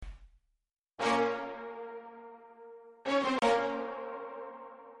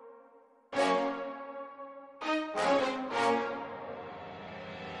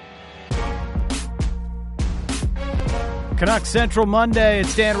Canucks Central Monday.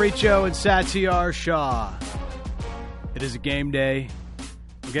 It's Dan Riccio and Satyar Shah. It is a game day.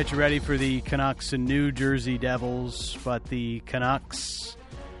 We'll get you ready for the Canucks and New Jersey Devils, but the Canucks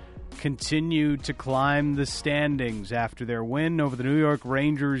continue to climb the standings after their win over the New York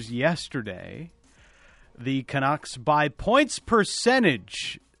Rangers yesterday. The Canucks, by points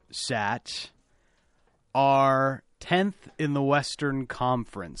percentage, are 10th in the Western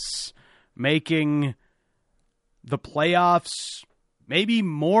Conference, making the playoffs maybe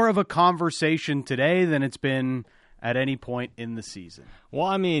more of a conversation today than it's been at any point in the season. Well,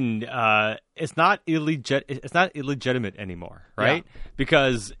 I mean, it's not illegitimate anymore, right? Yeah.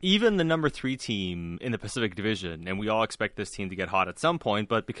 Because even the number 3 team in the Pacific Division, and we all expect this team to get hot at some point,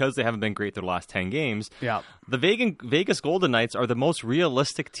 but because they haven't been great their last 10 games, the Vegas Golden Knights are the most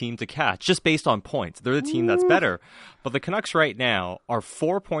realistic team to catch, just based on points. They're the team that's better. But the Canucks right now are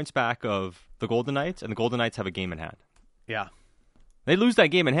 4 points back of the Golden Knights, and the Golden Knights have a game in hand. Yeah. They lose that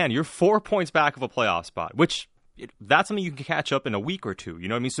game in hand. You're 4 points back of a playoff spot, which... that's something you can catch up in a week or two. You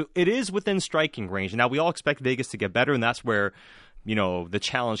know what I mean? So it is within striking range. Now, we all expect Vegas to get better, and that's where, you know, the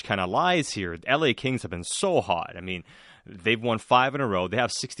challenge kind of lies here. The LA Kings have been so hot. I mean, they've won 5 in a row. They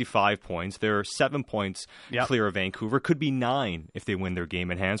have 65 points. They're 7 points clear of Vancouver. Could be 9 if they win their game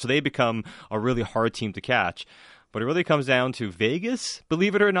in hand. So they become a really hard team to catch. But it really comes down to Vegas,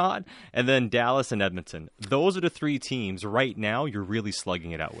 believe it or not, and then Dallas and Edmonton. Those are the 3 teams right now you're really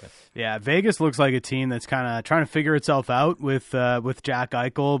slugging it out with. Yeah, Vegas looks like a team that's kind of trying to figure itself out with Jack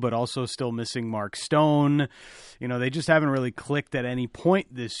Eichel, but also still missing Mark Stone. You know, they just haven't really clicked at any point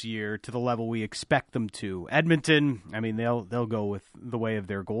this year to the level we expect them to. Edmonton, I mean, they'll go with the way of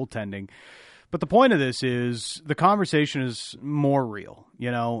their goaltending. But the point of this is the conversation is more real,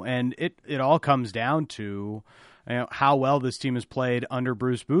 you know, and it all comes down to... you know, how well this team has played under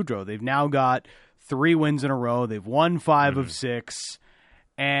Bruce Boudreau. They've now got 3 wins in a row. They've won 5 of 6.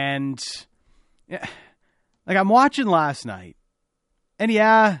 And, like, I'm watching last night. And,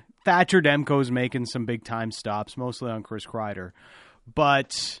 yeah, Thatcher Demko's making some big-time stops, mostly on Chris Kreider.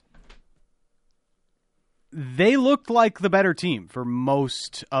 But they looked like the better team for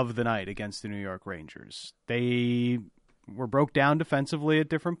most of the night against the New York Rangers. They... were broke down defensively at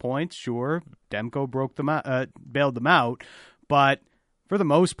different points. Sure, Demko bailed them out, but for the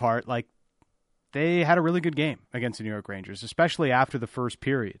most part, like, they had a really good game against the New York Rangers, especially after the first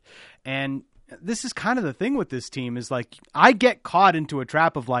period. And this is kind of the thing with this team is, like, I get caught into a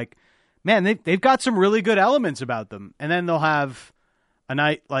trap of, like, man, they've got some really good elements about them, and then they'll have a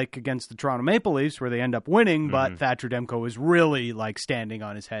night like against the Toronto Maple Leafs where they end up winning, but Thatcher Demko is really, like, standing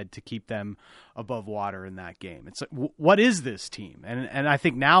on his head to keep them above water in that game. It's like, what is this team? And I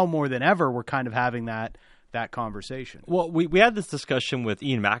think now more than ever we're kind of having that conversation. Well, we had this discussion with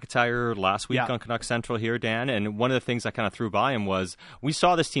Ian McIntyre last week on Canucks Central here, Dan, and one of the things I kind of threw by him was we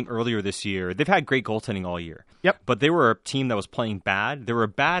saw this team earlier this year. They've had great goaltending all year. Yep. But they were a team that was playing bad. They were a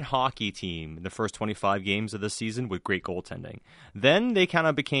bad hockey team in the first 25 games of the season with great goaltending. Then they kind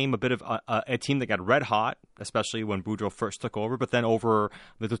of became a bit of a team that got red hot, especially when Boudreau first took over, but then over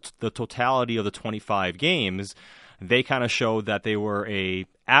the totality of the 25 games, they kind of showed that they were a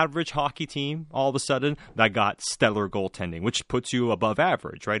average hockey team all of a sudden that got stellar goaltending, which puts you above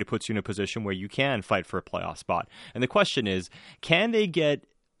average, right? It puts you in a position where you can fight for a playoff spot. And the question is, can they get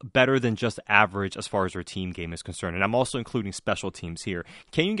better than just average as far as their team game is concerned? And I'm also including special teams here.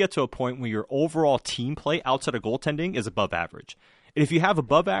 Can you get to a point where your overall team play outside of goaltending is above average? And if you have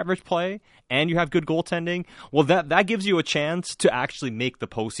above average play and you have good goaltending, well, that gives you a chance to actually make the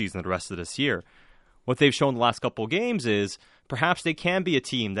postseason the rest of this year. What they've shown the last couple of games is perhaps they can be a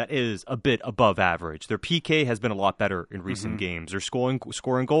team that is a bit above average. Their PK has been a lot better in recent games. They're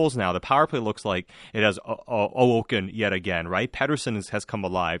scoring goals now. The power play looks like it has awoken yet again, right? Pettersson has come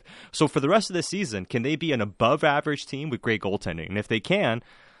alive. So for the rest of the season, can they be an above average team with great goaltending? And if they can,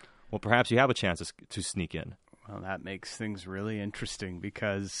 well, perhaps you have a chance to sneak in. Well, that makes things really interesting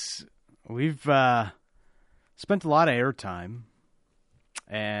because we've spent a lot of airtime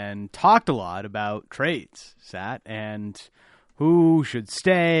and talked a lot about trades, Sat, and who should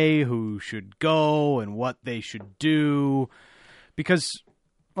stay, who should go, and what they should do. Because,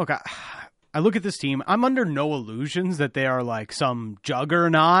 look, I look at this team, I'm under no illusions that they are like some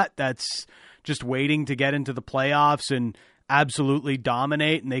juggernaut that's just waiting to get into the playoffs and absolutely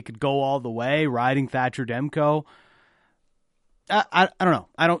dominate, and they could go all the way, riding Thatcher Demko. I don't know.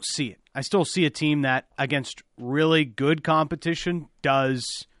 I don't see it. I still see a team that, against really good competition,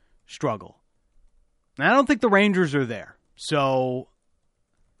 does struggle. And I don't think the Rangers are there. So,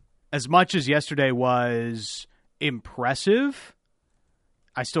 as much as yesterday was impressive,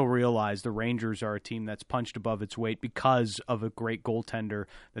 I still realize the Rangers are a team that's punched above its weight because of a great goaltender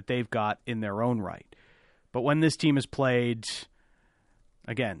that they've got in their own right. But when this team has played,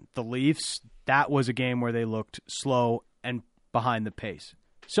 again, the Leafs, that was a game where they looked slow and behind the pace.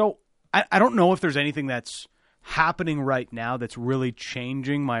 So I don't know if there's anything that's happening right now that's really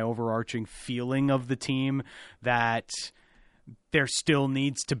changing my overarching feeling of the team, that there still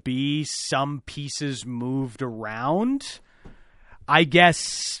needs to be some pieces moved around. I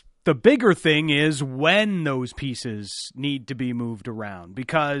guess the bigger thing is when those pieces need to be moved around,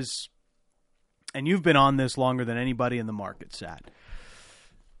 because, and you've been on this longer than anybody in the market, Sat,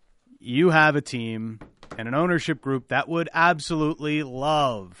 you have a team and an ownership group that would absolutely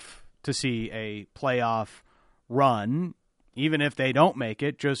love to see a playoff run, even if they don't make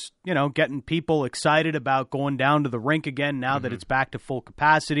it, just, getting people excited about going down to the rink again now that it's back to full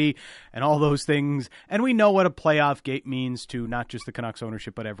capacity and all those things. And we know what a playoff gate means to not just the Canucks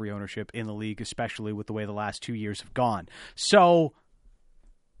ownership, but every ownership in the league, especially with the way the last 2 years have gone. So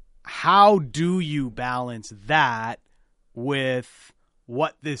how do you balance that with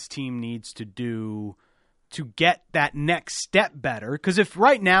what this team needs to do to get that next step better? Because if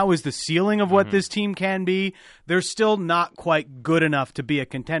right now is the ceiling of what this team can be, they're still not quite good enough to be a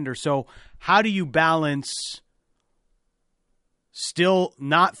contender. So how do you balance still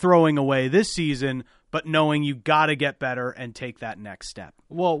not throwing away this season, but knowing you got to get better and take that next step?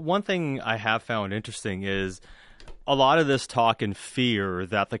 Well, one thing I have found interesting is a lot of this talk and fear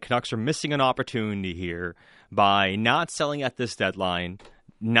that the Canucks are missing an opportunity here by not selling at this deadline,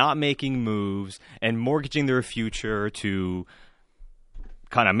 not making moves, and mortgaging their future to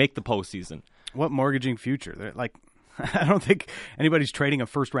kind of make the postseason. What mortgaging future? They're like, I don't think anybody's trading a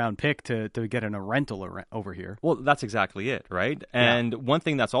first-round pick to get in a rental over here. Well, that's exactly it, right? And one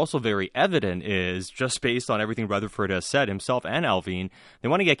thing that's also very evident is, just based on everything Rutherford has said, himself and Alvin, they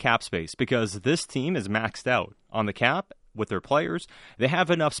want to get cap space because this team is maxed out on the cap with their players. They have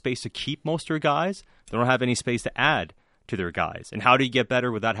enough space to keep most of their guys. They don't have any space to add to their guys. And how do you get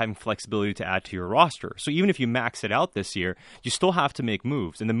better without having flexibility to add to your roster? So even if you max it out this year, you still have to make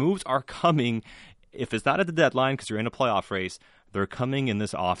moves. And the moves are coming, if it's not at the deadline because you're in a playoff race, they're coming in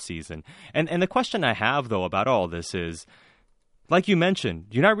this offseason. And the question I have, though, about all this is, like you mentioned,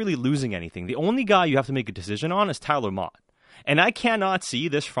 you're not really losing anything. The only guy you have to make a decision on is Tyler Motte. And I cannot see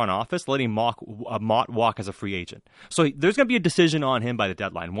this front office letting Motte walk as a free agent. So there's going to be a decision on him by the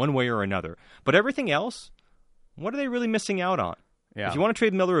deadline, one way or another. But everything else, what are they really missing out on? Yeah. If you want to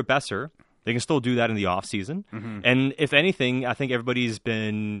trade Miller or Besser, they can still do that in the offseason. And if anything, I think everybody's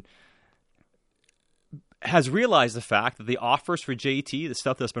has realized the fact that the offers for JT, the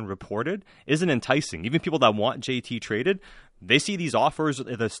stuff that's been reported, isn't enticing. Even people that want JT traded, they see these offers,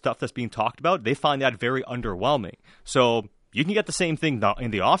 the stuff that's being talked about, they find that very underwhelming. So you can get the same thing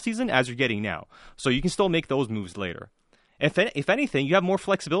in the offseason as you're getting now. So you can still make those moves later. If anything, you have more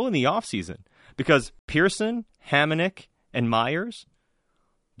flexibility in the offseason because Pearson, Hamonic, and Myers,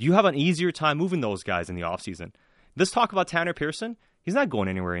 you have an easier time moving those guys in the offseason. Let's talk about Tanner Pearson. He's not going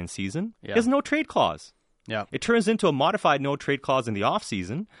anywhere in season. Yeah. He has no trade clause. Yeah. It turns into a modified no trade clause in the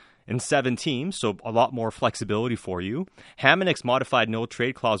offseason in 7 teams, so a lot more flexibility for you. Hamonic's modified no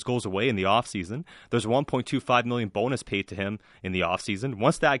trade clause goes away in the offseason. There's a $1.25 million bonus paid to him in the offseason.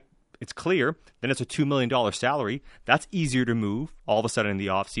 Once that it's clear, then it's a $2 million salary. That's easier to move all of a sudden in the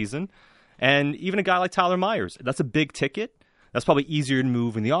offseason. And even a guy like Tyler Myers, that's a big ticket. That's probably easier to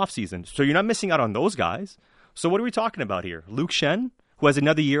move in the offseason. So you're not missing out on those guys. So what are we talking about here? Luke Schenn, who has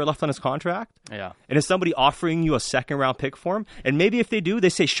another year left on his contract? Yeah. And is somebody offering you a second-round pick for him? And maybe if they do, they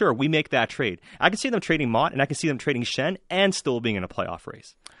say, sure, we make that trade. I can see them trading Mott, and I can see them trading Schenn and still being in a playoff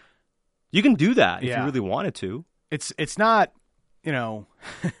race. You can do that if you really wanted to. It's not,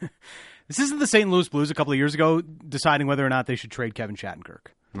 this isn't the St. Louis Blues a couple of years ago deciding whether or not they should trade Kevin Shattenkirk.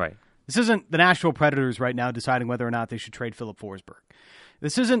 Right. This isn't the Nashville Predators right now deciding whether or not they should trade Philip Forsberg.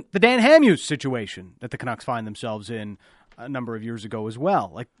 This isn't the Dan Hamhuis situation that the Canucks find themselves in a number of years ago as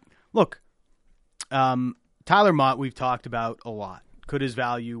well. Like, look, Tyler Motte we've talked about a lot. Could his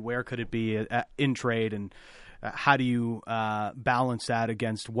value, where could it be in trade, and how do you balance that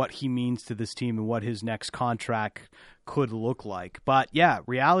against what he means to this team and what his next contract could look like? But, yeah,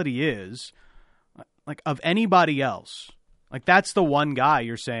 reality is, like, of anybody else, like, that's the one guy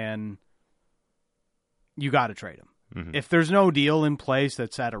you're saying you got to trade him. Mm-hmm. If there's no deal in place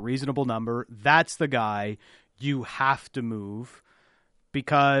that's at a reasonable number, that's the guy you have to move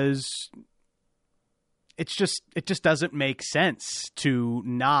because it just doesn't make sense to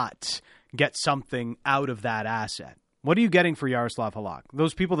not get something out of that asset. What are you getting for Yaroslav Halak?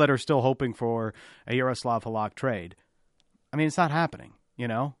 Those people that are still hoping for a Yaroslav Halak trade, I mean, it's not happening.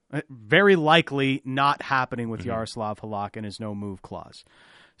 Very likely not happening with Yaroslav Halak and his no-move clause.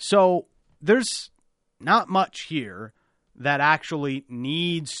 So there's not much here that actually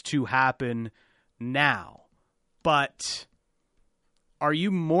needs to happen now. But are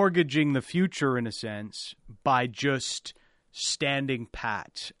you mortgaging the future, in a sense, by just standing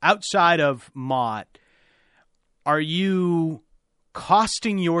pat? Outside of Mott, are you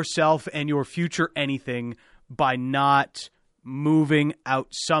costing yourself and your future anything by not moving out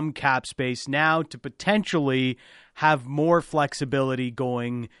some cap space now to potentially have more flexibility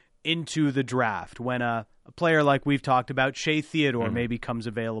going into the draft when a player like we've talked about, Shea Theodore, maybe comes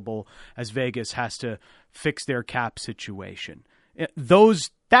available as Vegas has to fix their cap situation?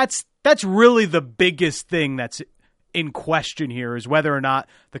 That's really the biggest thing that's in question here, is whether or not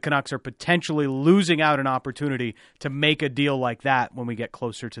the Canucks are potentially losing out an opportunity to make a deal like that when we get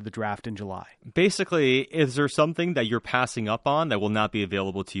closer to the draft in July. Basically, is there something that you're passing up on that will not be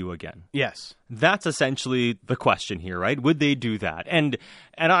available to you again? Yes. That's essentially the question here, right? Would they do that? And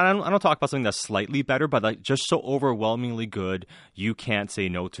I don't talk about something that's slightly better, but like just so overwhelmingly good, you can't say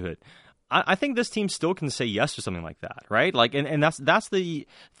no to it. I think this team still can say yes to something like that, right? Like, and that's the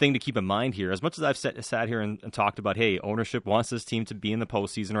thing to keep in mind here. As much as I've sat here and talked about, hey, ownership wants this team to be in the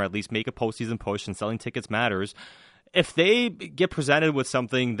postseason or at least make a postseason push, and selling tickets matters. If they get presented with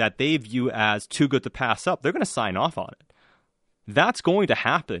something that they view as too good to pass up, they're going to sign off on it. That's going to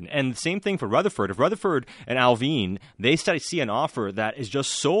happen. And the same thing for Rutherford. If Rutherford and Alvin, they see an offer that is just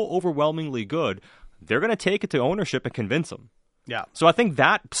so overwhelmingly good, they're going to take it to ownership and convince them. Yeah. So I think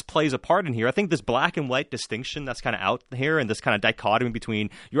that plays a part in here. I think this black and white distinction that's kind of out here, and this kind of dichotomy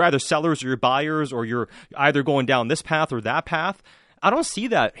between you're either sellers or you're buyers, or you're either going down this path or that path, I don't see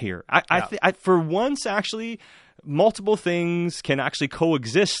that here. I for once, actually, multiple things can actually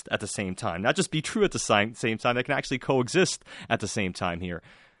coexist at the same time. Not just be true at the same time, they can actually coexist at the same time here.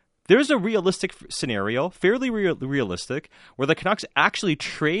 There's a realistic scenario, fairly realistic, where the Canucks actually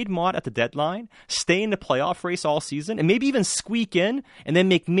trade Mott at the deadline, stay in the playoff race all season, and maybe even squeak in and then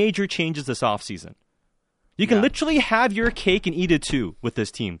make major changes this offseason. You can literally have your cake and eat it too with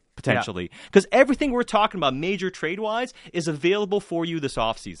this team, potentially. Because everything we're talking about major trade-wise is available for you this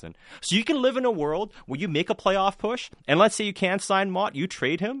offseason. So you can live in a world where you make a playoff push, and let's say you can't sign Mott, you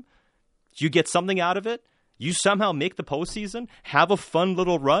trade him, you get something out of it, you somehow make the postseason, have a fun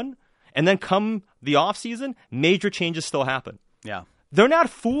little run, and then come the offseason, major changes still happen. Yeah. They're not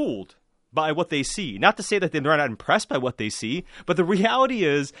fooled by what they see. Not to say that they're not impressed by what they see, but the reality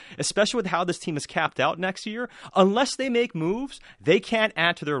is, especially with how this team is capped out next year, unless they make moves, they can't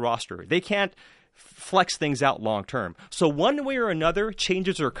add to their roster. They can't flex things out long term. So one way or another,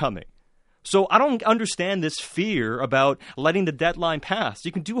 changes are coming. So I don't understand this fear about letting the deadline pass.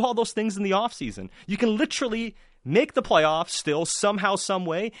 You can do all those things in the offseason. You can literally make the playoffs still somehow, some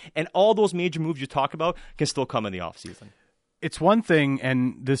way, and all those major moves you talk about can still come in the offseason. It's one thing,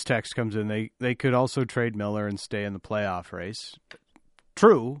 and this text comes in, they could also trade Miller and stay in the playoff race.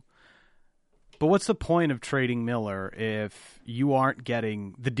 True, but what's the point of trading Miller if you aren't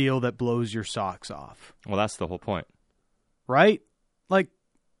getting the deal that blows your socks off? Well, that's the whole point. Right? Like,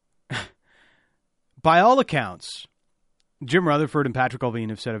 by all accounts, Jim Rutherford and Patrick Allvin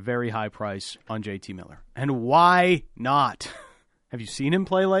have set a very high price on JT Miller. And why not? Have you seen him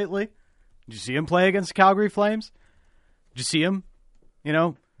play lately? Did you see him play against the Calgary Flames? Did you see him,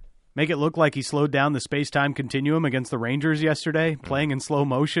 make it look like he slowed down the space-time continuum against the Rangers yesterday, playing in slow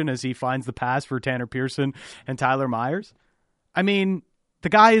motion as he finds the pass for Tanner Pearson and Tyler Myers? I mean, the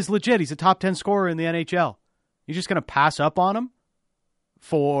guy is legit. He's a top 10 scorer in the NHL. You're just going to pass up on him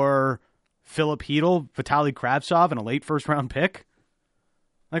for Philip Hedl, Vitaly Kravtsov, and a late first-round pick?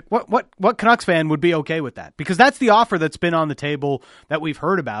 Like, what Canucks fan would be okay with that? Because that's the offer that's been on the table that we've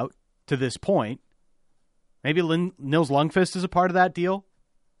heard about to this point. Maybe Nils Lundqvist is a part of that deal.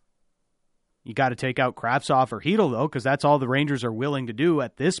 You got to take out Kravtsov or Hedl, though, because that's all the Rangers are willing to do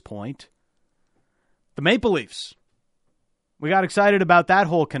at this point. The Maple Leafs. We got excited about that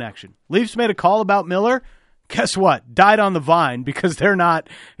whole connection. Leafs made a call about Miller. Guess what? Died on the vine because they're not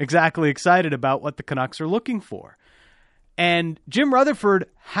exactly excited about what the Canucks are looking for. And Jim Rutherford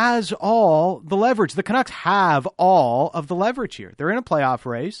has all the leverage. The Canucks have all of the leverage here. They're in a playoff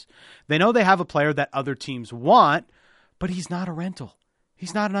race. They know they have a player that other teams want, but he's not a rental.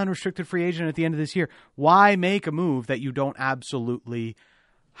 He's not an unrestricted free agent at the end of this year. Why make a move that you don't absolutely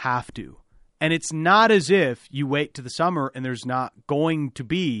have to? And it's not as if you wait to the summer and there's not going to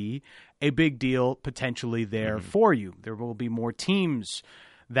be a big deal potentially there for you. There will be more teams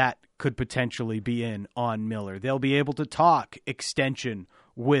that could potentially be in on Miller. They'll be able to talk extension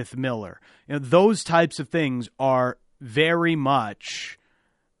with Miller. Those types of things are very much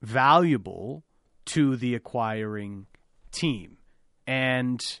valuable to the acquiring team.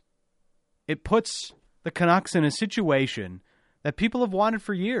 And it puts the Canucks in a situation that people have wanted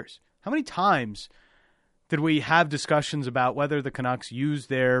for years. How many times did we have discussions about whether the Canucks used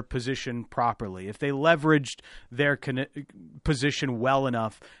their position properly, if they leveraged their position well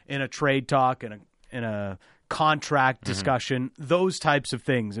enough in a trade talk, in a contract discussion, those types of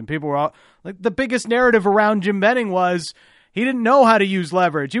things? And people were all like, the biggest narrative around Jim Benning was he didn't know how to use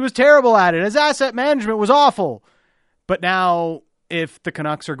leverage. He was terrible at it. His asset management was awful. But now, if the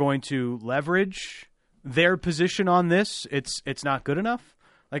Canucks are going to leverage their position on this, it's not good enough.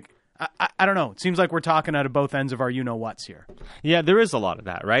 Like, I don't know. It seems like we're talking out of both ends of our you-know-whats here. Yeah, there is a lot of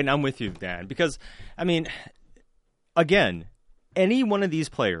that, right? And I'm with you, Dan, because, I mean, again, any one of these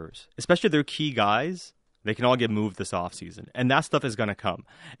players, especially their key guys, they can all get moved this offseason, and that stuff is going to come.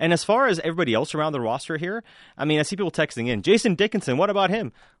 And as far as everybody else around the roster here, I mean, I see people texting in, Jason Dickinson, what about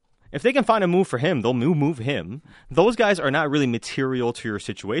him? If they can find a move for him, they'll move him. Those guys are not really material to your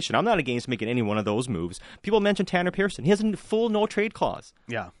situation. I'm not against making any one of those moves. People mentioned Tanner Pearson. He has a full no-trade clause.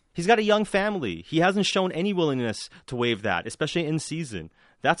 Yeah. He's got a young family. He hasn't shown any willingness to waive that, especially in season.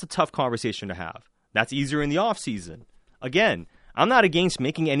 That's a tough conversation to have. That's easier in the offseason. Again, I'm not against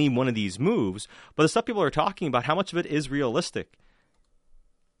making any one of these moves, but the stuff people are talking about, how much of it is realistic?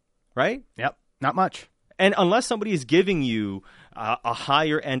 Right? Yep. Not much. And unless somebody is giving you a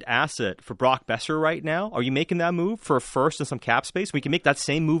higher-end asset for Brock Besser right now, are you making that move for a first and some cap space? We can make that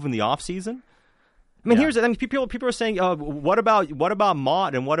same move in the offseason? I mean, people are saying, what about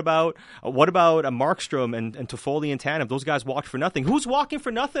Mott and what about Markstrom and Toffoli and Tanev? Those guys walked for nothing. Who's walking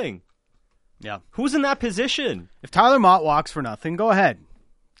for nothing? Yeah. Who's in that position? If Tyler Mott walks for nothing, go ahead.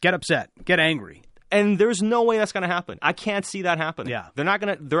 Get upset. Get angry. And there's no way that's going to happen. I can't see that happening. Yeah.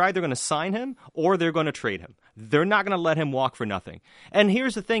 They're either going to sign him or they're going to trade him. They're not going to let him walk for nothing. And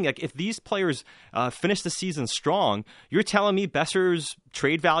here's the thing, like, if these players finish the season strong, you're telling me Besser's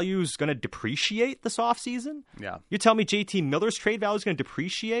trade value is going to depreciate this offseason? Yeah. You're telling me JT Miller's trade value is going to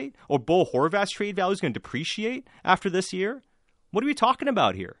depreciate, or Bo Horvat's trade value is going to depreciate after this year? What are we talking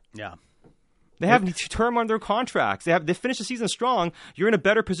about here? Yeah. They have term on their contracts. They finish the season strong. You're in a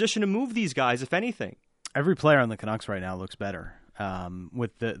better position to move these guys, if anything. Every player on the Canucks right now looks better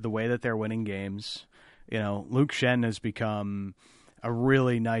with the way that they're winning games. You know, Luke Schenn has become a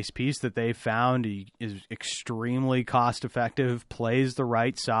really nice piece that they found. He is extremely cost-effective, plays the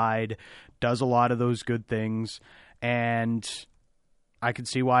right side, does a lot of those good things, and I can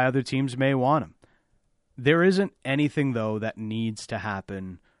see why other teams may want him. There isn't anything, though, that needs to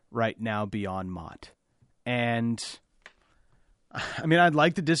happen right now beyond Mott. And I mean, I'd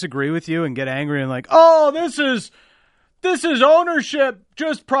like to disagree with you and get angry and like, oh, this is ownership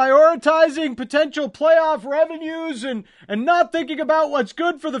just prioritizing potential playoff revenues and not thinking about what's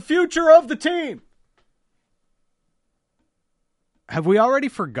good for the future of the team. Have we already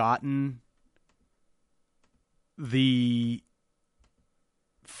forgotten the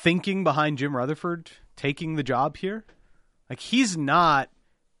thinking behind Jim Rutherford taking the job here? Like, he's not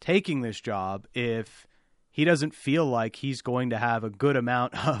taking this job if he doesn't feel like he's going to have a good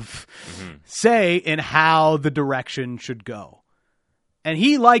amount of say in how the direction should go. And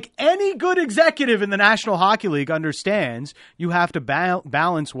he, like any good executive in the National Hockey League, understands you have to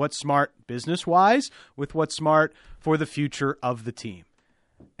balance what's smart business-wise with what's smart for the future of the team.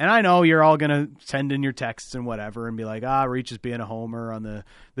 And I know you're all going to send in your texts and whatever and be like, Reach is being a homer on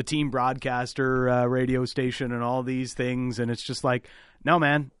the team broadcaster radio station and all these things. And it's just like, no,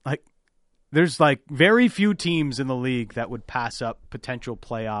 man, like there's like very few teams in the league that would pass up potential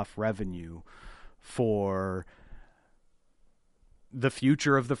playoff revenue for the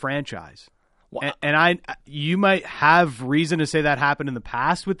future of the franchise. Wow. And you might have reason to say that happened in the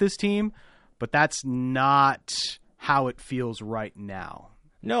past with this team, but that's not how it feels right now.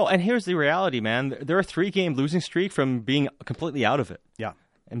 No, and here's the reality, man. They're a 3-game losing streak from being completely out of it. Yeah.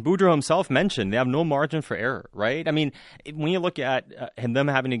 And Boudreau himself mentioned they have no margin for error, right? I mean, when you look at them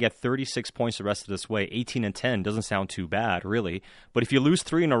having to get 36 points the rest of this way, 18-10 doesn't sound too bad, really. But if you lose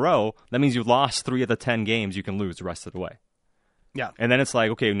 3 in a row, that means you've lost 3 of the 10 games you can lose the rest of the way. Yeah. And then it's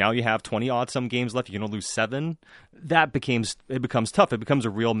like, okay, now you have 20-odd-some games left. You're going to lose 7. It becomes tough. It becomes a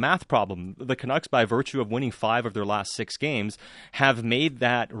real math problem. The Canucks, by virtue of winning 5 of their last 6 games, have made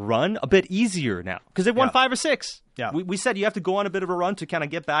that run a bit easier now because they've won 5 or 6. Yeah. We said you have to go on a bit of a run to kind of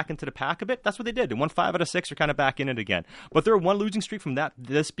get back into the pack a bit. That's what they did. They won 5 out of 6. They're kind of back in it again. But they're one losing streak from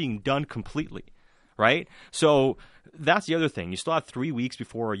this being done completely. right? So that's the other thing. You still have 3 weeks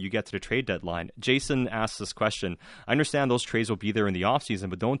before you get to the trade deadline. Jason asked this question. I understand those trades will be there in the offseason,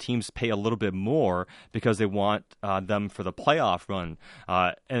 but don't teams pay a little bit more because they want them for the playoff run?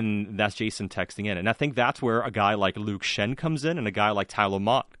 And that's Jason texting in. And I think that's where a guy like Luke Schenn comes in and a guy like Tyler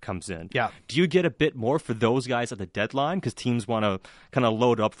Mott comes in. Yeah. Do you get a bit more for those guys at the deadline because teams want to kind of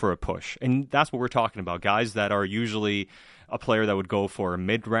load up for a push? And that's what we're talking about. Guys that are usually a player that would go for a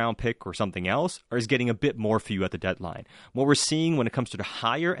mid-round pick or something else, or is getting a bit more for you at the deadline. What we're seeing when it comes to the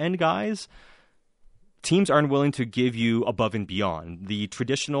higher-end guys, teams aren't willing to give you above and beyond. The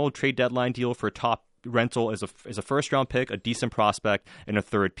traditional trade deadline deal for a top rental is a first-round pick, a decent prospect, and a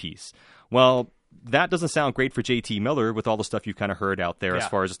third piece. Well, that doesn't sound great for JT Miller with all the stuff you kind of heard out there as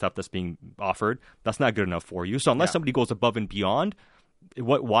far as the stuff that's being offered. That's not good enough for you. So unless somebody goes above and beyond,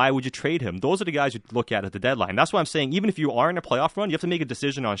 why would you trade him? Those are the guys you look at the deadline. That's why I'm saying even if you are in a playoff run, you have to make a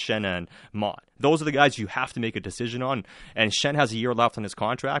decision on Schenn and Mott. Those are the guys you have to make a decision on. And Schenn has a year left on his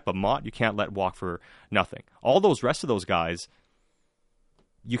contract, but Mott you can't let walk for nothing. All those rest of those guys,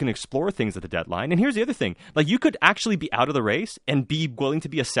 you can explore things at the deadline. And here's the other thing. Like, you could actually be out of the race and be willing to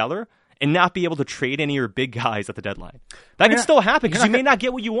be a seller and not be able to trade any of your big guys at the deadline. That can still happen because you may not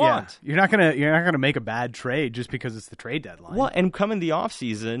get what you want. Yeah. You're not gonna make a bad trade just because it's the trade deadline. Well, and coming the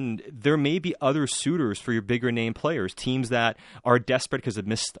offseason, there may be other suitors for your bigger name players, teams that are desperate because they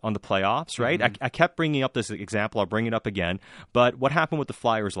missed on the playoffs, right? Mm-hmm. I kept bringing up this example. I'll bring it up again. But what happened with the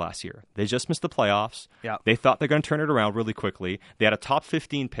Flyers last year? They just missed the playoffs. Yeah. They thought they're going to turn it around really quickly. They had a top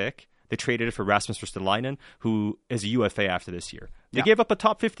 15 pick. They traded it for Rasmus Ristolainen, who is a UFA after this year. They gave up a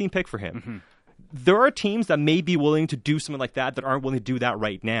top 15 pick for him. Mm-hmm. There are teams that may be willing to do something like that aren't willing to do that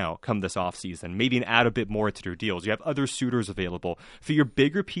right now come this offseason. Maybe add a bit more to their deals. You have other suitors available. For your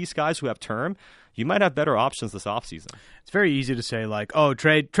bigger piece guys who have term, you might have better options this offseason. It's very easy to say, like, oh,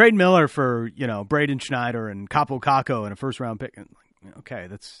 trade Miller for, Braden Schneider and Capo Caco and a first-round pick. Okay,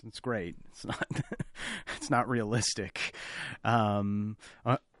 that's great. It's not realistic.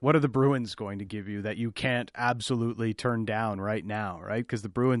 What are the Bruins going to give you that you can't absolutely turn down right now, right? Because the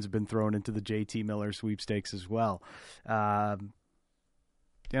Bruins have been thrown into the JT Miller sweepstakes as well. They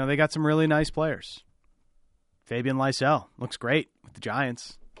got some really nice players. Fabian Lysell looks great with the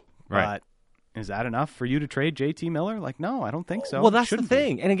Giants, right? But is that enough for you to trade JT Miller? Like, no, I don't think so. Well, that's the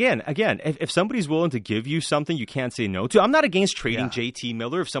thing. And again, if somebody's willing to give you something you can't say no to, I'm not against trading JT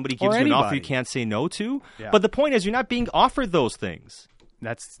Miller. If somebody gives you an offer you can't say no to. Yeah. But the point is, you're not being offered those things.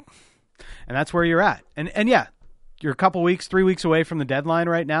 That's where you're at. And yeah, you're a couple weeks, 3 weeks away from the deadline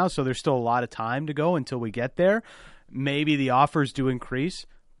right now, so there's still a lot of time to go until we get there. Maybe the offers do increase,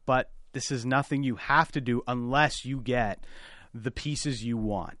 but this is nothing you have to do unless you get the pieces you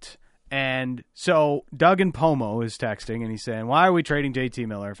want. And so Doug in Pomo is texting, and he's saying, why are we trading JT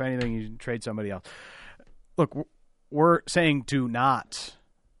Miller? If anything, you trade somebody else. Look, we're saying do not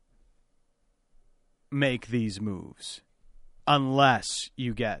make these moves unless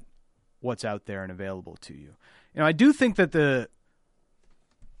you get what's out there and available to you. I do think that the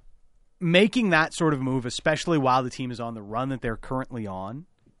making that sort of move, especially while the team is on the run that they're currently on,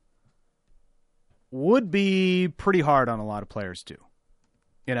 would be pretty hard on a lot of players too.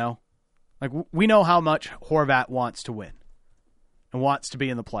 Like, we know how much Horvat wants to win and wants to be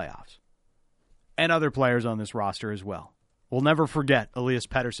in the playoffs. And other players on this roster as well. We'll never forget Elias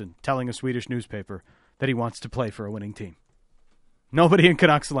Pettersson telling a Swedish newspaper that he wants to play for a winning team. Nobody in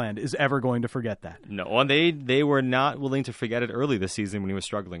Canucks land is ever going to forget that. No, and they were not willing to forget it early this season when he was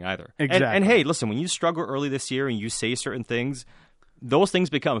struggling either. Exactly. And hey, listen, when you struggle early this year and you say certain things, those things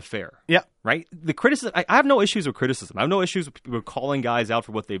become fair. Yeah. Right? The criticism, I have no issues with criticism. I have no issues with calling guys out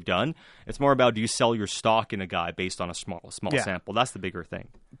for what they've done. It's more about, do you sell your stock in a guy based on a small sample? That's the bigger thing.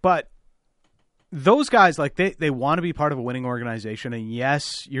 But those guys, like, they want to be part of a winning organization. And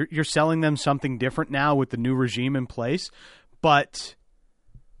yes, you're selling them something different now with the new regime in place. But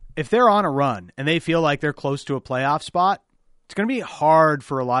if they're on a run and they feel like they're close to a playoff spot, it's going to be hard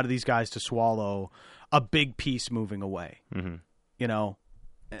for a lot of these guys to swallow a big piece moving away. Mm-hmm.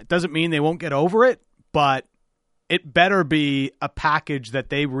 It doesn't mean they won't get over it, but it better be a package that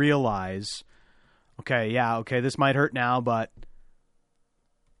they realize, okay, this might hurt now, but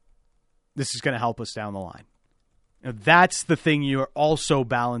this is going to help us down the line. That's the thing you're also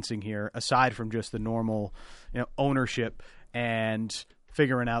balancing here, aside from just the normal, ownership and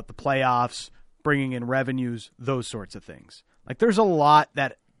figuring out the playoffs, bringing in revenues, those sorts of things. Like, there's a lot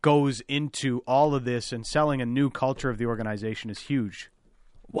that goes into all of this, and selling a new culture of the organization is huge.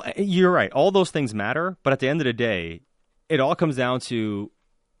 Well, you're right. All those things matter, but at the end of the day, it all comes down to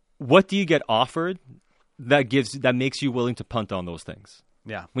what do you get offered that makes you willing to punt on those things.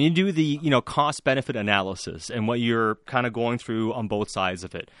 Yeah. When you do the, cost-benefit analysis and what you're kind of going through on both sides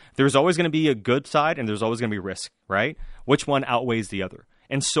of it, there's always going to be a good side and there's always going to be risk, right? Which one outweighs the other?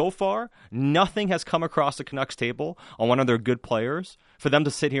 And so far, nothing has come across the Canucks table on one of their good players for them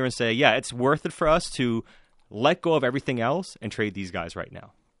to sit here and say, yeah, it's worth it for us to let go of everything else and trade these guys right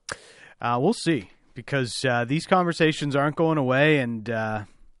now. We'll see, because these conversations aren't going away, and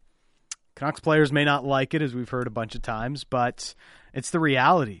Canucks players may not like it, as we've heard a bunch of times, but it's the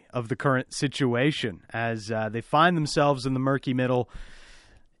reality of the current situation as they find themselves in the murky middle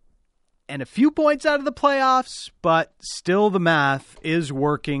and a few points out of the playoffs, but still the math is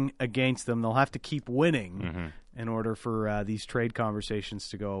working against them. They'll have to keep winning in order for these trade conversations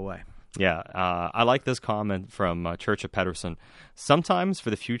to go away. Yeah, I like this comment from Church of Pedersen. Sometimes for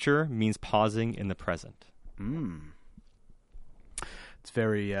the future means pausing in the present. It's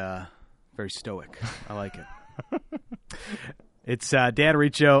very stoic. I like it. It's Dan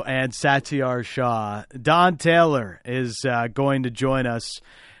Riccio and Satyar Shah. Don Taylor is going to join us.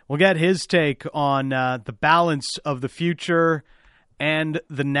 We'll get his take on the balance of the future and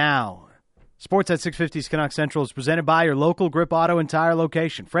the now. Sports at 650's Canuck Central is presented by your local Grip Auto and Tire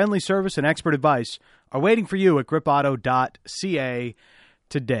location. Friendly service and expert advice are waiting for you at gripauto.ca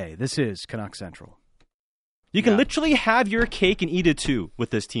today. This is Canuck Central. You can literally have your cake and eat it too with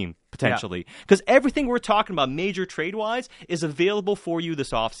this team, potentially. Because everything we're talking about major trade-wise is available for you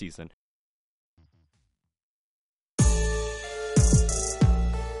this offseason.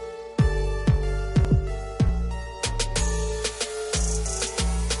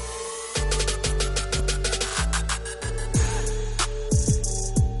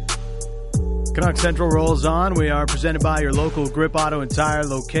 Canuck Central rolls on. We are presented by your local Grip Auto and Tire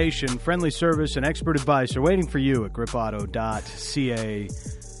location. Friendly service and expert advice are waiting for you at gripauto.ca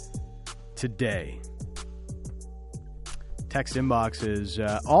today. Text inbox is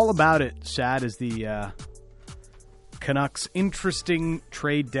all about it. Sad as the Canucks' interesting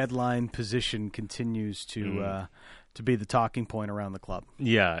trade deadline position continues to be the talking point around the club.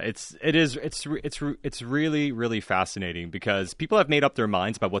 Yeah, it's really, really fascinating because people have made up their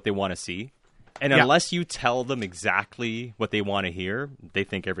minds about what they want to see. And unless you tell them exactly what they want to hear, they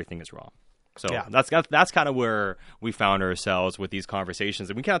think everything is wrong. So that's kind of where we found ourselves with these conversations.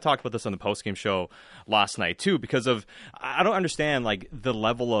 And we kind of talked about this on the postgame show last night, too, because of I don't understand like the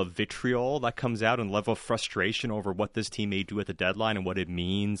level of vitriol that comes out and level of frustration over what this team may do at the deadline and what it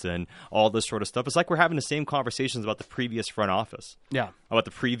means and all this sort of stuff. It's like we're having the same conversations about the previous front office. Yeah. About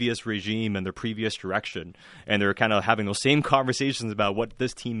the previous regime and their previous direction. And they're kind of having those same conversations about what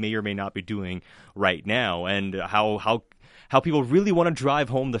this team may or may not be doing right now and how people really want to drive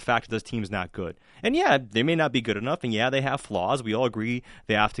home the fact that this team's not good. And yeah, they may not be good enough, and yeah, they have flaws. We all agree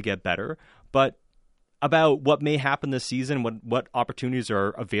they have to get better. But about what may happen this season, what opportunities are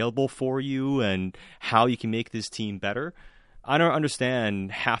available for you, and how you can make this team better, I don't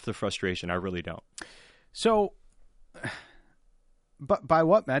understand half the frustration. I really don't. So, but by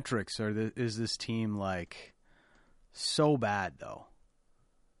what metrics is this team like so bad, though?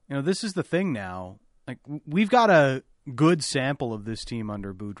 You know, this is the thing now. Like, we've got a good sample of this team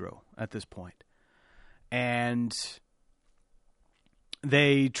under Boudreau at this point. And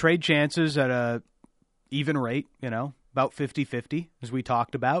they trade chances at a even rate, about 50-50, as we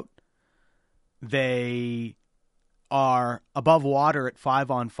talked about. They are above water at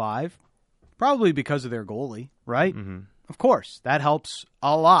 5-on-5, probably because of their goalie, right? Mm-hmm. Of course, that helps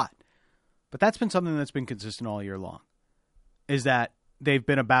a lot. But that's been something that's been consistent all year long, is that they've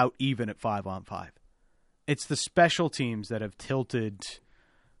been about even at 5-on-5. It's the special teams that have tilted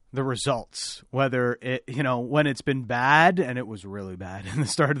the results, whether it, when it's been bad, and it was really bad in the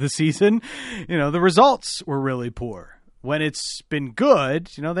start of the season, the results were really poor. When it's been good,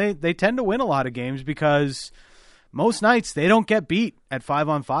 they tend to win a lot of games because most nights they don't get beat at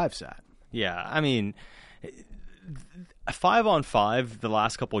 5-on-5, Sat. Yeah, I mean, 5-on-5, the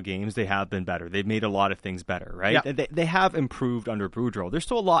last couple of games, they have been better. They've made a lot of things better, right? Yeah. They have improved under Boudreau. There's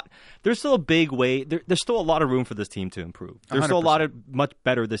still a lot. There's still a big way. There's still a lot of room for this team to improve. There's 100%. Still a lot of much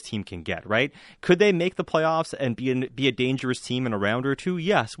better this team can get, right? Could they make the playoffs and be a dangerous team in a round or two?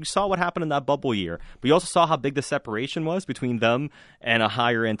 Yes. We saw what happened in that bubble year. But you also saw how big the separation was between them and a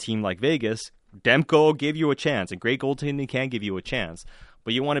higher-end team like Vegas. Demko gave you a chance, and great goaltending can give you a chance.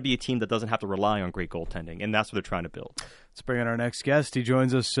 But you want to be a team that doesn't have to rely on great goaltending, and that's what they're trying to build. Let's bring in our next guest. He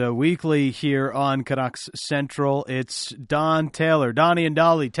joins us weekly here on Canucks Central. It's Don Taylor. Donnie and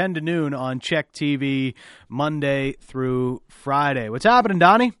Dolly, 10 to noon on Czech TV, Monday through Friday. What's happening,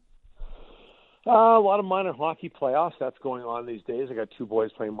 Donnie? A lot of minor hockey playoffs. That's going on these days. I got two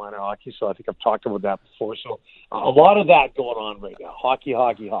boys playing minor hockey, so I think I've talked about that before. So a lot of that going on right now. Hockey.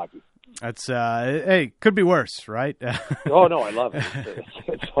 That's hey, could be worse, right? Oh no, I love it.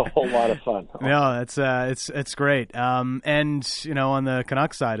 It's a whole lot of fun. No, it's great. And you know, on the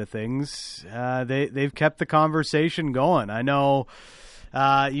Canucks side of things, they've kept the conversation going. I know.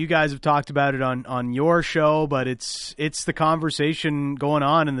 You guys have talked about it on your show, but it's the conversation going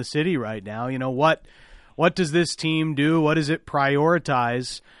on in the city right now. You know, what does this team do? What does it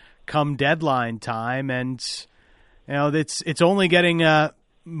prioritize come deadline time? And you know, it's only getting it's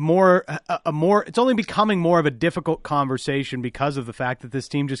only becoming more of a difficult conversation because of the fact that this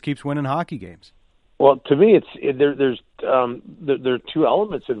team just keeps winning hockey games. Well, to me, there are two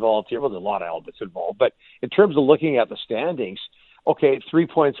elements involved here. Well, there's a lot of elements involved, but in terms of looking at the standings. Okay, 3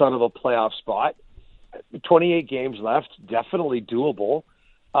 points out of a playoff spot, 28 games left, definitely doable.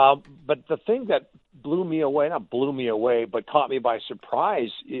 But the thing that not blew me away, but caught me by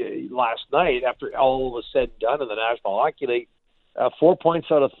surprise last night after all was said and done in the National Hockey League, 4 points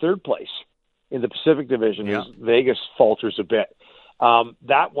out of third place in the Pacific Division as Vegas falters a bit.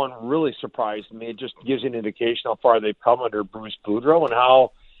 That one really surprised me. It just gives you an indication how far they've come under Bruce Boudreau and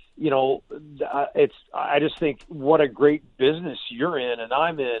how, you know, I just think what a great business you're in and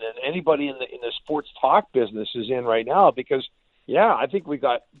I'm in and anybody in the sports talk business is in right now because, I think we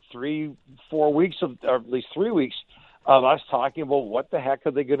got 3-4 weeks or at least 3 weeks of us talking about what the heck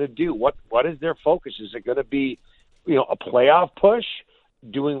are they going to do? What is their focus? Is it going to be, a playoff push,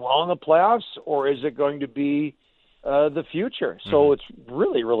 doing well in the playoffs, or is it going to be the future? So it's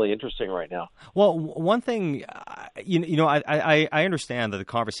really, really interesting right now. Well, one thing, I understand that the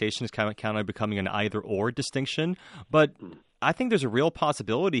conversation is kind of becoming an either-or distinction, but I think there's a real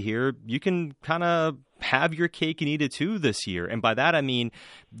possibility here. You can kind of have your cake and eat it too this year. And by that, I mean,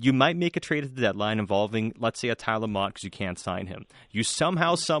 you might make a trade at the deadline involving, let's say, a Tyler Mott because you can't sign him. You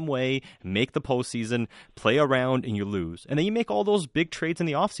somehow, some way make the postseason, play around, and you lose. And then you make all those big trades in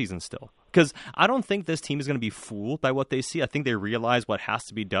the offseason still. Because I don't think this team is going to be fooled by what they see. I think they realize what has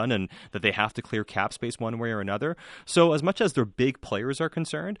to be done and that they have to clear cap space one way or another. So as much as their big players are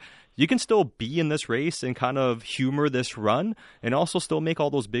concerned, you can still be in this race and kind of humor this run and also still make all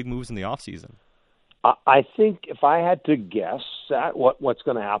those big moves in the offseason. I think if I had to guess at what's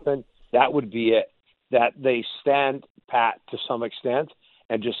going to happen, that would be it. That they stand pat to some extent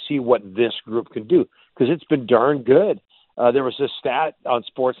and just see what this group can do. Because it's been darn good. There was a stat on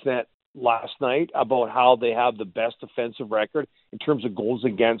Sportsnet last night about how they have the best defensive record in terms of goals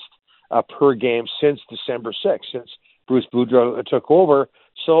against per game since December 6th, since Bruce Boudreau took over.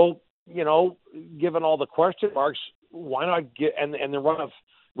 So, given all the question marks, why not get and the run of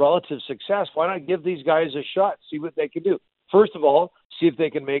relative success, why not give these guys a shot, see what they can do? First of all, see if they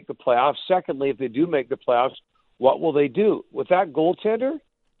can make the playoffs. Secondly, if they do make the playoffs, what will they do? With that goaltender,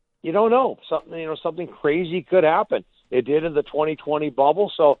 you don't know. Something crazy could happen. It did in the 2020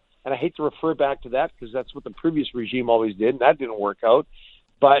 bubble, and I hate to refer back to that because that's what the previous regime always did, and that didn't work out.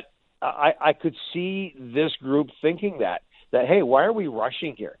 But I could see this group thinking that, hey, why are we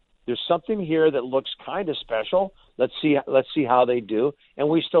rushing here? There's something here that looks kind of special. Let's see how they do. And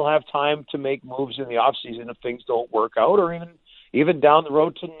we still have time to make moves in the offseason if things don't work out or even down the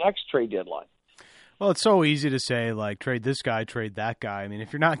road to the next trade deadline. Well, it's so easy to say, like, trade this guy, trade that guy. I mean,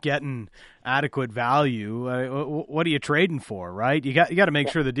 if you're not getting adequate value, what are you trading for, right? You got to make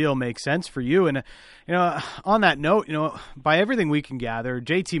sure the deal makes sense for you. And, on that note, by everything we can gather,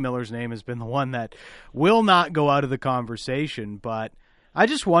 JT Miller's name has been the one that will not go out of the conversation. But I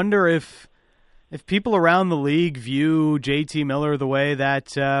just wonder if people around the league view JT Miller the way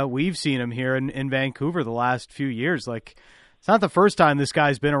that we've seen him here in Vancouver the last few years. Like, it's not the first time this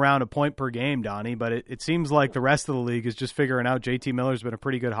guy's been around a point per game, Donnie, but it seems like the rest of the league is just figuring out JT Miller's been a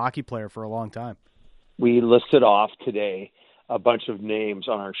pretty good hockey player for a long time. We listed off today a bunch of names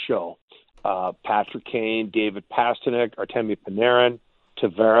on our show. Patrick Kane, David Pastrnak, Artemi Panarin,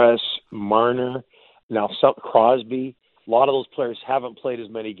 Tavares, Marner, now Crosby. A lot of those players haven't played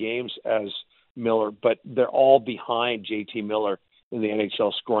as many games as Miller, but they're all behind JT Miller in the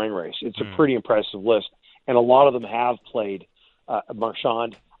NHL scoring race. It's a pretty impressive list. And a lot of them have played,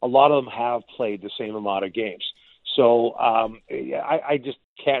 Marchand, a lot of them have played the same amount of games. So I just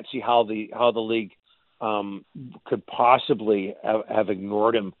can't see how the league could possibly have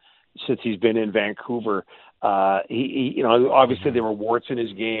ignored him since he's been in Vancouver. He obviously there were warts in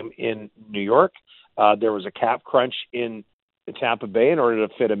his game in New York. There was a cap crunch in Tampa Bay in order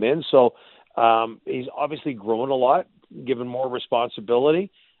to fit him in. So he's obviously grown a lot, given more responsibility.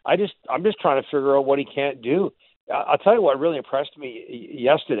 I'm just trying to figure out what he can't do. I'll tell you what really impressed me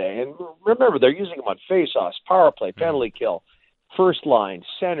yesterday. And remember, they're using him on faceoffs, power play, penalty kill, first line,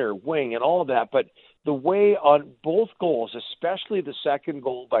 center, wing, and all of that. But the way on both goals, especially the second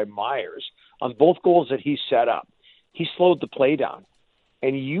goal by Myers, on both goals that he set up, he slowed the play down.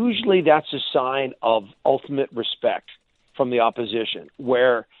 And usually that's a sign of ultimate respect from the opposition,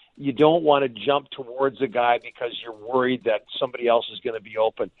 where you don't want to jump towards a guy because you're worried that somebody else is going to be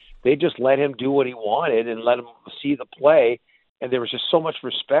open. They just let him do what he wanted and let him see the play. And there was just so much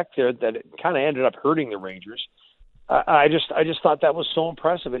respect there that it kind of ended up hurting the Rangers. I just thought that was so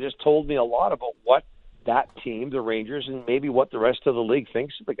impressive. It just told me a lot about what that team, the Rangers, and maybe what the rest of the league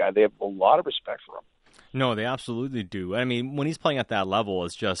thinks of the guy. They have a lot of respect for him. No, they absolutely do. I mean, when he's playing at that level,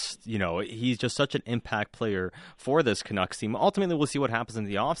 it's just, he's just such an impact player for this Canucks team. Ultimately, we'll see what happens in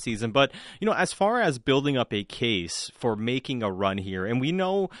the offseason. But, as far as building up a case for making a run here, and we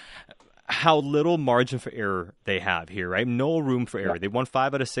know how little margin for error they have here, right? No room for error. They won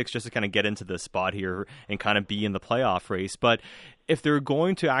 5 out of 6 just to kind of get into this spot here and kind of be in the playoff race. But if they're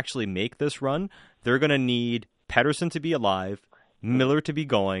going to actually make this run, they're going to need Pettersson to be alive, Miller to be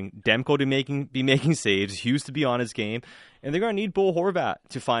going, Demko to be making saves, Hughes to be on his game, and they're going to need Bo Horvat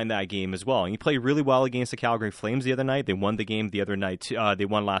to find that game as well. And he played really well against the Calgary Flames the other night. They won the game the other night. They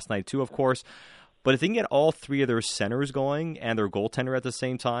won last night too, of course. But if they can get all three of their centers going and their goaltender at the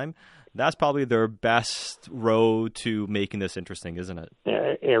same time, that's probably their best road to making this interesting, isn't it?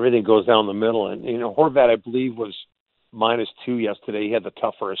 Yeah, everything goes down the middle. And, Horvat, I believe, was -2 yesterday. He had the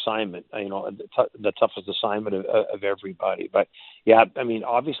tougher assignment, the toughest assignment of everybody. But, yeah, I mean,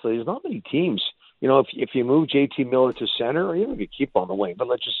 obviously there's not many teams. If you move JT Miller to center, or even if you keep on the wing, but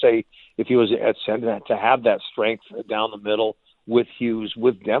let's just say if he was at center, to have that strength down the middle with Hughes,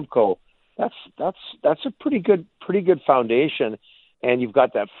 with Demko, that's a pretty good foundation. And you've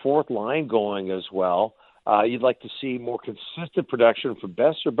got that fourth line going as well. You'd like to see more consistent production from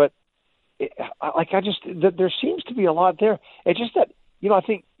Besser, but there seems to be a lot there. It's just that, I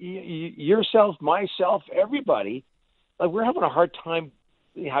think yourself, myself, everybody, we're having a hard time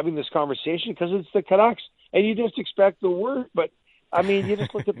having this conversation because it's the Canucks, and you just expect the worst. But I mean, you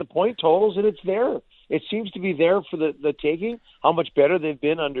just look at the point totals, and it's there. It seems to be there for the taking. How much better they've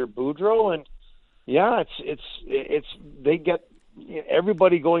been under Boudreau, and yeah, it's they get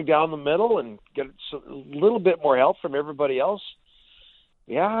everybody going down the middle and get a little bit more help from everybody else.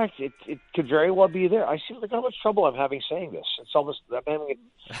 Yeah, it could very well be there. I see look how much trouble I'm having saying this. It's almost I'm having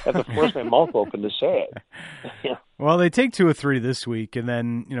I have to force my mouth open to say it. Yeah. Well, they take 2 of 3 this week, and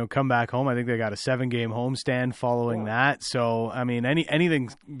then come back home. I think they got a 7-game homestand following that. So I mean, anything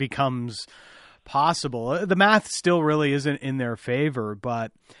becomes possible. The math still really isn't in their favor,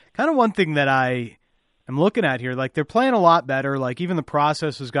 but kind of one thing that I'm looking at here, they're playing a lot better. Even the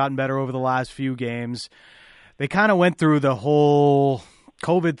process has gotten better over the last few games. They kind of went through the whole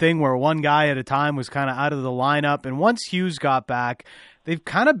COVID thing where one guy at a time was kind of out of the lineup. And once Hughes got back, they've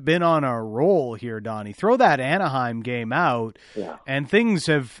kind of been on a roll here, Donnie. Throw that Anaheim game out, and things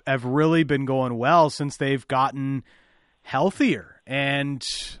have really been going well since they've gotten healthier. And,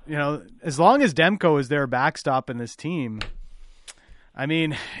 as long as Demko is their backstop in this team, I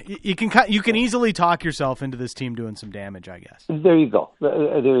mean, you can easily talk yourself into this team doing some damage, I guess. There you go.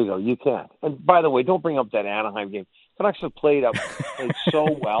 You can. And by the way, don't bring up that Anaheim game. Canucks have played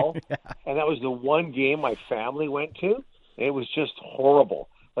so well, and that was the one game my family went to, and it was just horrible.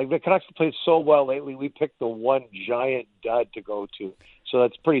 The Canucks have played so well lately, we picked the one giant dud to go to. So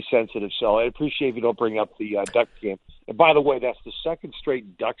that's pretty sensitive. So I appreciate if you don't bring up the Ducks game. And by the way, that's the second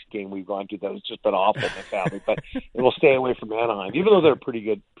straight Ducks game we've gone to that has just been awful in the family. But we'll stay away from Anaheim, even though they're a pretty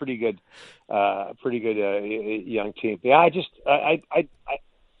good young team. Yeah,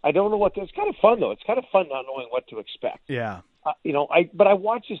 I don't know what. It's kind of fun though. It's kind of fun not knowing what to expect. Yeah. But I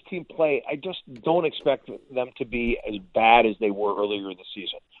watch this team play. I just don't expect them to be as bad as they were earlier in the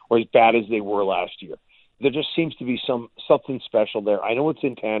season, or as bad as they were last year. There just seems to be something special there. I know it's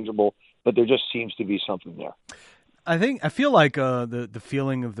intangible, but there just seems to be something there. I feel like the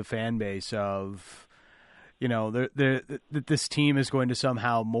feeling of the fan base of, that this team is going to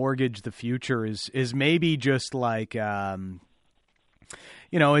somehow mortgage the future is maybe just like.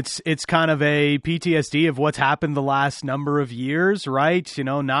 It's kind of a PTSD of what's happened the last number of years, right?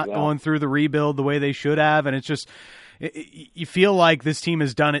 Going through the rebuild the way they should have. And it's just, you feel like this team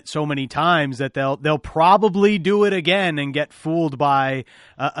has done it so many times that they'll probably do it again and get fooled by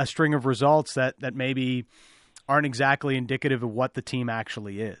a string of results that maybe aren't exactly indicative of what the team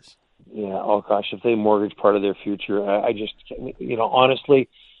actually is. Yeah. Oh gosh, if they mortgage part of their future, I just, honestly,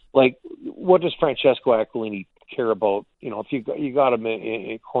 what does Francesco Aquilini care about, if you got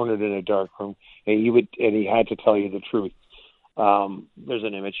him cornered in a dark room, and he had to tell you the truth. There's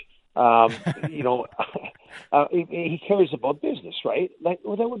an image. He cares about business, right? That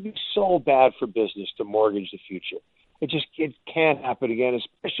would be so bad for business to mortgage the future. It can't happen again,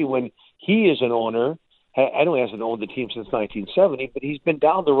 especially when he is an owner. I know he hasn't owned the team since 1970, but he's been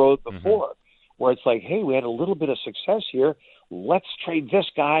down the road before, where it's like, hey, we had a little bit of success here. Let's trade this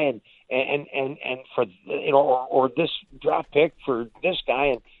guy and for or this draft pick for this guy,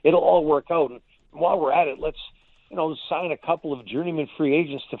 and it'll all work out. And while we're at it, let's sign a couple of journeyman free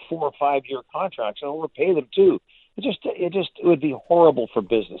agents to 4 or 5 year contracts and overpay them too. It would be horrible for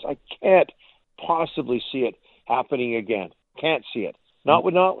business. I can't possibly see it happening again. Can't see it. Not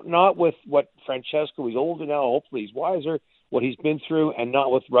with what Francesco. He's older now. Hopefully he's wiser. What he's been through, and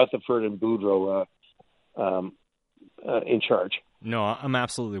not with Rutherford and Boudreau in charge. No, I'm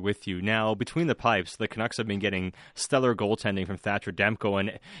absolutely with you. Now, between the pipes, the Canucks have been getting stellar goaltending from Thatcher Demko.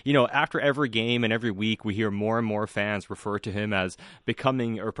 And, after every game and every week, we hear more and more fans refer to him as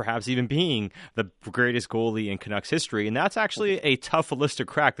becoming, or perhaps even being, the greatest goalie in Canucks history. And that's actually a tough list to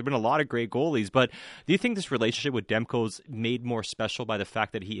crack. There have been a lot of great goalies. But do you think this relationship with Demko's made more special by the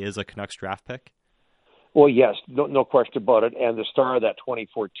fact that he is a Canucks draft pick? Well, yes, no question about it. And the star of that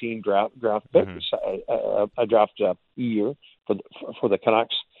 2014 draft pick, a draft year for the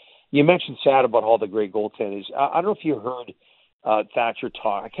Canucks. You mentioned, Sad, about all the great goaltenders. I don't know if you heard Thatcher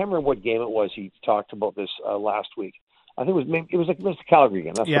talk. I can't remember what game it was. He talked about this last week. I think it was the Calgary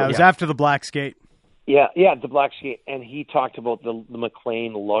game. It was after the Black Skate. Yeah, the Black Skate, and he talked about the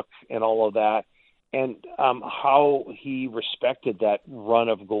McLean look and all of that. And how he respected that run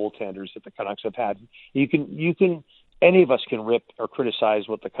of goaltenders that the Canucks have had. You can, any of us can rip or criticize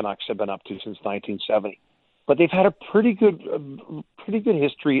what the Canucks have been up to since 1970, but they've had a pretty good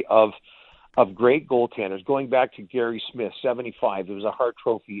history of great goaltenders, going back to Gary Smith, 75. It was a Hart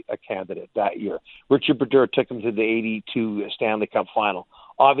Trophy candidate that year. Richard Brodeur took him to the 82 Stanley Cup final.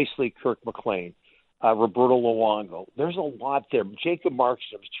 Obviously, Kirk McLean. Roberto Luongo. There's a lot there. Jacob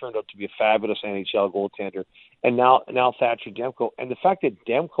Markstrom's turned out to be a fabulous NHL goaltender, and now Thatcher Demko. And the fact that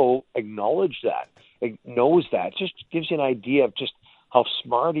Demko acknowledged that, knows that, just gives you an idea of just how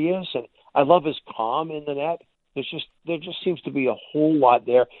smart he is. And I love his calm in the net. There just seems to be a whole lot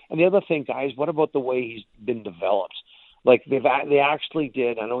there. And the other thing, guys, what about the way he's been developed? Like they actually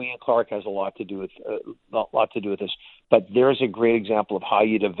did. I know Ian Clark has a lot to do with this, but there's a great example of how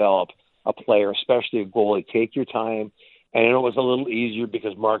you develop a player, especially a goalie. Take your time. And I know it was a little easier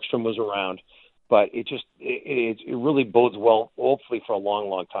because Markstrom was around, but it really bodes well, hopefully, for a long,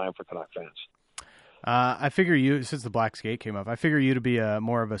 long time for Canuck fans. I figure you, since the Black Skate came up, I figure you to be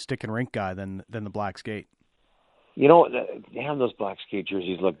more of a stick and rink guy than the Black Skate. Damn, those Black Skate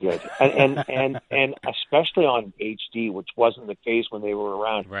jerseys look good, and especially on HD, which wasn't the case when they were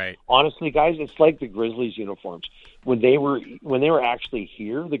around. Right. Honestly, guys, it's like the Grizzlies uniforms when they were actually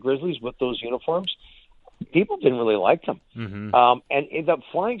here. The Grizzlies with those uniforms, people didn't really like them. Mm-hmm. And in the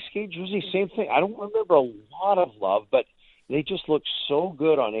Flying Skate jersey, same thing. I don't remember a lot of love, but they just look so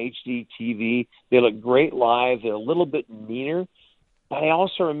good on HD TV. They look great live. They're a little bit meaner, but I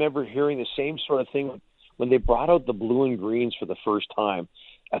also remember hearing the same sort of thing when they brought out the blue and greens for the first time.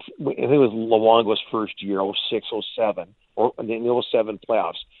 I think it was Luongo's first year, 06, 07, or in the 07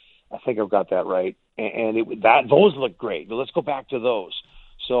 playoffs. I think I've got that right. And those look great. But let's go back to those.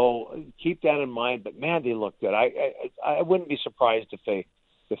 So keep that in mind. But man, they look good. I wouldn't be surprised if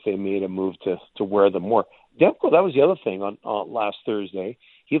they made a move to wear them more. Demko, that was the other thing on last Thursday.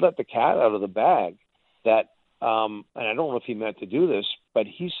 He let the cat out of the bag. That and I don't know if he meant to do this, but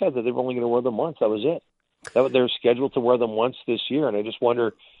he said that they were only going to wear them once. That was it. They're scheduled to wear them once this year, and I just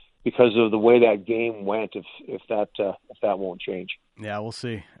wonder, because of the way that game went, if that won't change. Yeah, we'll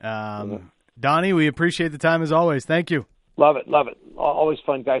see. Donnie, we appreciate the time as always. Thank you. Love it. Always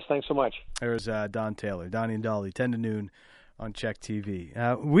fun, guys. Thanks so much. There's Don Taylor, Donnie and Dolly, 10 to noon on Czech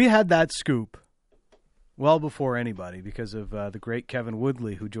TV. We had that scoop well before anybody because of the great Kevin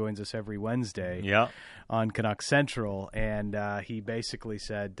Woodley, who joins us every Wednesday on Canucks Central, and he basically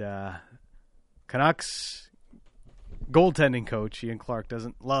said Canucks goaltending coach Ian Clark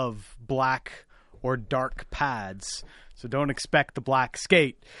doesn't love black or dark pads, so don't expect the Black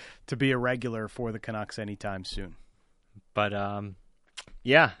Skate to be a regular for the Canucks anytime soon. But, I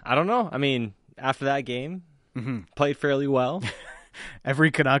don't know. I mean, after that game, played fairly well.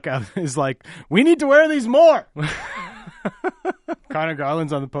 Every Canuck is like, we need to wear these more. Connor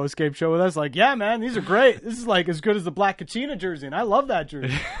Garland's on the post-game show with us like, yeah, man, these are great. This is like as good as the Black Kachina jersey, and I love that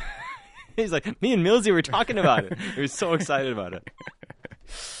jersey. He's like, me and Millsy were talking about it. He was so excited about it.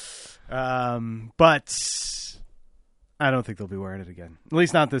 But I don't think they'll be wearing it again. At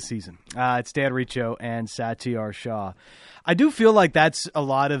least not this season. It's Dan Riccio and Satyar Shah. I do feel like that's a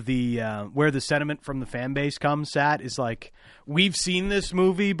lot of the where the sentiment from the fan base comes, Sat, is like, we've seen this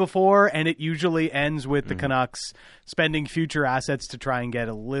movie before, and it usually ends with the Canucks spending future assets to try and get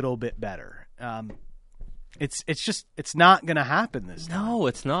a little bit better. It's not going to happen this time. No,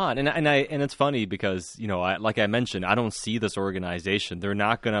 it's not. And it's funny because, like I mentioned, I don't see this organization. They're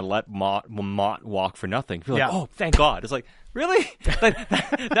not going to let Mott walk for nothing. Feel like, oh, thank God. It's like, really?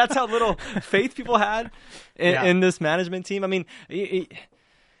 That's how little faith people had in this management team. I mean,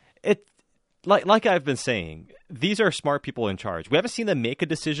 like I've been saying, these are smart people in charge. We haven't seen them make a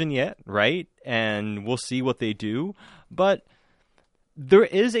decision yet, right? And we'll see what they do. But there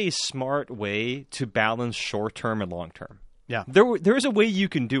is a smart way to balance short-term and long-term. Yeah. There is a way you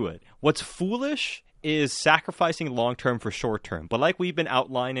can do it. What's foolish is sacrificing long-term for short-term. But like we've been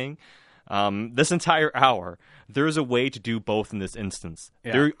outlining this entire hour, there is a way to do both in this instance.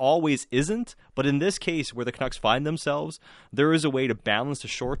 Yeah. There always isn't, but in this case where the Canucks find themselves, there is a way to balance the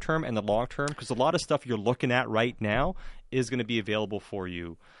short-term and the long-term, because a lot of stuff you're looking at right now is going to be available for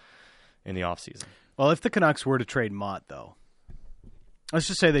you in the offseason. Well, if the Canucks were to trade Mott, though, let's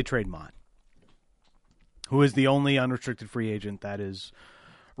just say they trade Mott, who is the only unrestricted free agent that is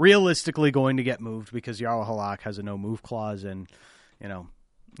realistically going to get moved because Jarl Halak has a no-move clause, and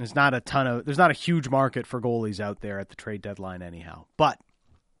there's not a huge market for goalies out there at the trade deadline anyhow. But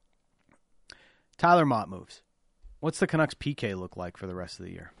Tyler Mott moves. What's the Canucks PK look like for the rest of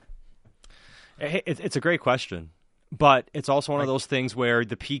the year? It's a great question. But it's also one of those things where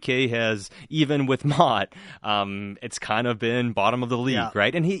the PK has, even with Mott, it's kind of been bottom of the league,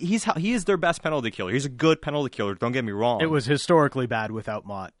 right? And he is their best penalty killer. He's a good penalty killer. Don't get me wrong. It was historically bad without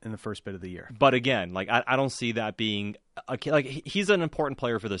Mott in the first bit of the year. But again, I don't see that being he's an important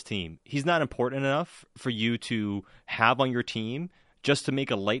player for this team. He's not important enough for you to have on your team just to make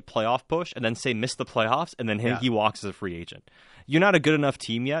a late playoff push and then say miss the playoffs, and then he walks as a free agent. You're not a good enough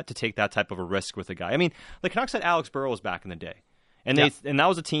team yet to take that type of a risk with a guy. I mean, the Canucks had Alex Burrows back in the day. And and that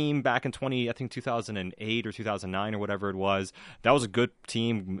was a team back in 2008 or 2009 or whatever it was. That was a good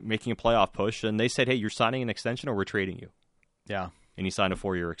team making a playoff push, and they said, "Hey, you're signing an extension or we're trading you." Yeah. And he signed a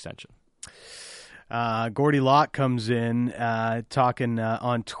 4-year extension. Gordy Locke comes in talking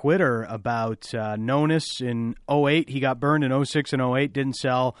on Twitter about Nonis in 08. He got burned in 06 and 08, didn't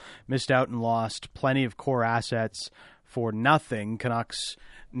sell, missed out and lost plenty of core assets for nothing. Canucks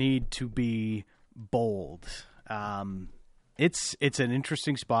need to be bold. It's an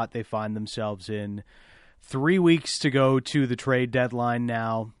interesting spot they find themselves in. 3 weeks to go to the trade deadline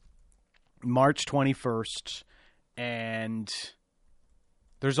now, March 21st, and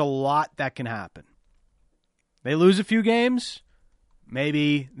there's a lot that can happen. They lose a few games,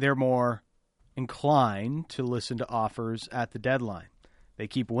 maybe they're more inclined to listen to offers at the deadline. They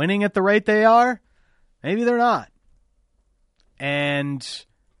keep winning at the rate they are, maybe they're not. And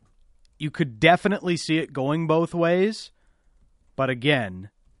you could definitely see it going both ways. But again,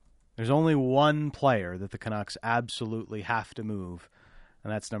 there's only one player that the Canucks absolutely have to move,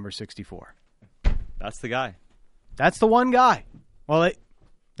 and that's number 64. That's the guy. That's the one guy. Well,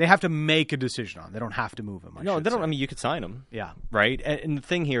 they have to make a decision on. They don't have to move him. No, they don't. I mean, you could sign him. Yeah. Right? And the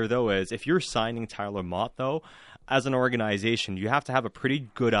thing here, though, is if you're signing Tyler Mott, though, as an organization, you have to have a pretty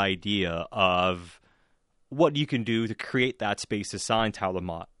good idea of what you can do to create that space to sign Tyler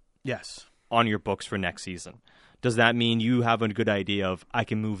Mott. Yes. On your books for next season. Does that mean you have a good idea of, I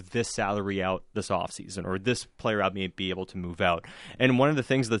can move this salary out this offseason, or this player I may be able to move out? And one of the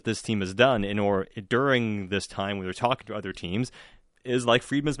things that this team has done during this time when they're talking to other teams is, like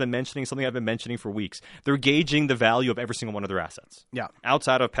Friedman's been mentioning, something I've been mentioning for weeks. They're gauging the value of every single one of their assets. Yeah.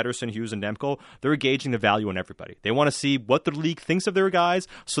 Outside of Pettersson, Hughes, and Demko, they're gauging the value on everybody. They want to see what the league thinks of their guys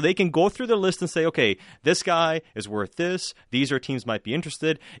so they can go through their list and say, okay, this guy is worth this. These are teams might be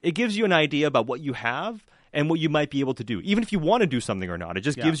interested. It gives you an idea about what you have and what you might be able to do, even if you want to do something or not. It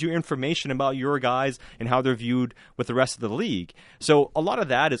just gives you information about your guys and how they're viewed with the rest of the league. So a lot of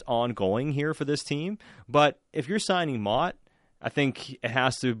that is ongoing here for this team. But if you're signing Mott, I think it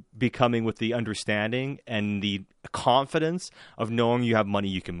has to be coming with the understanding and the confidence of knowing you have money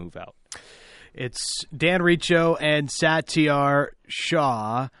you can move out. It's Dan Riccio and Satyar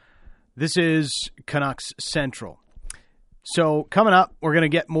Shah. This is Canucks Central. So coming up, we're going to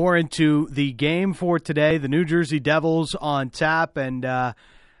get more into the game for today. The New Jersey Devils on tap, and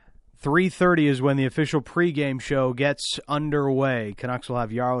 3:30 is when the official pregame show gets underway. Canucks will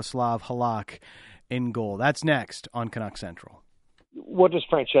have Yaroslav Halak in goal. That's next on Canucks Central. What does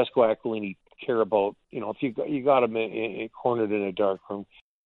Francesco Aquilini care about? If you got him cornered in a dark room,